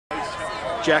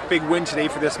Jack, big win today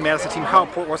for this Madison team. How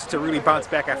important was it to really bounce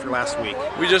back after last week?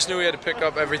 We just knew we had to pick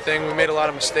up everything. We made a lot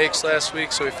of mistakes last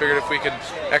week, so we figured if we could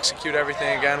execute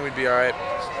everything again, we'd be all right.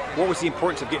 What was the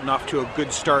importance of getting off to a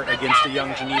good start against a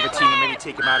young Geneva team and maybe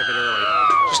take them out of it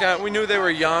early? We knew they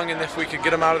were young, and if we could get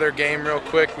them out of their game real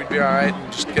quick, we'd be all right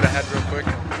and just get ahead real quick.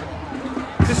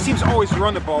 This team's always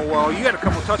run the ball well. You had a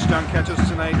couple touchdown catches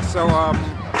tonight, so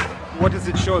what does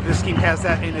it show this team has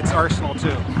that in its arsenal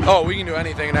too? Oh, we can do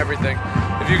anything and everything.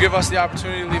 If you give us the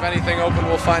opportunity to leave anything open,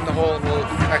 we'll find the hole and we'll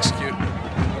execute.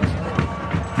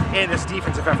 And this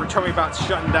defensive effort, tell me about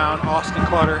shutting down Austin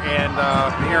Clutter and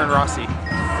Aaron Rossi.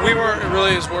 We weren't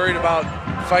really as worried about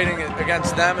fighting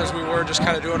against them as we were just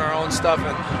kind of doing our own stuff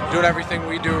and doing everything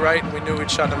we do right, and we knew we'd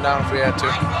shut them down if we had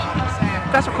to.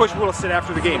 That's what Coach Will said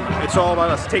after the game. It's all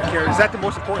about us. Take care. Is that the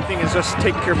most important thing, is just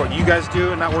taking care of what you guys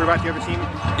do and not worry about the other team?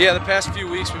 Yeah, the past few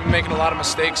weeks we've been making a lot of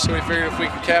mistakes, so we figured if we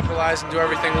could capitalize and do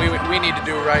everything we need to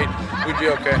do right, we'd be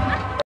okay.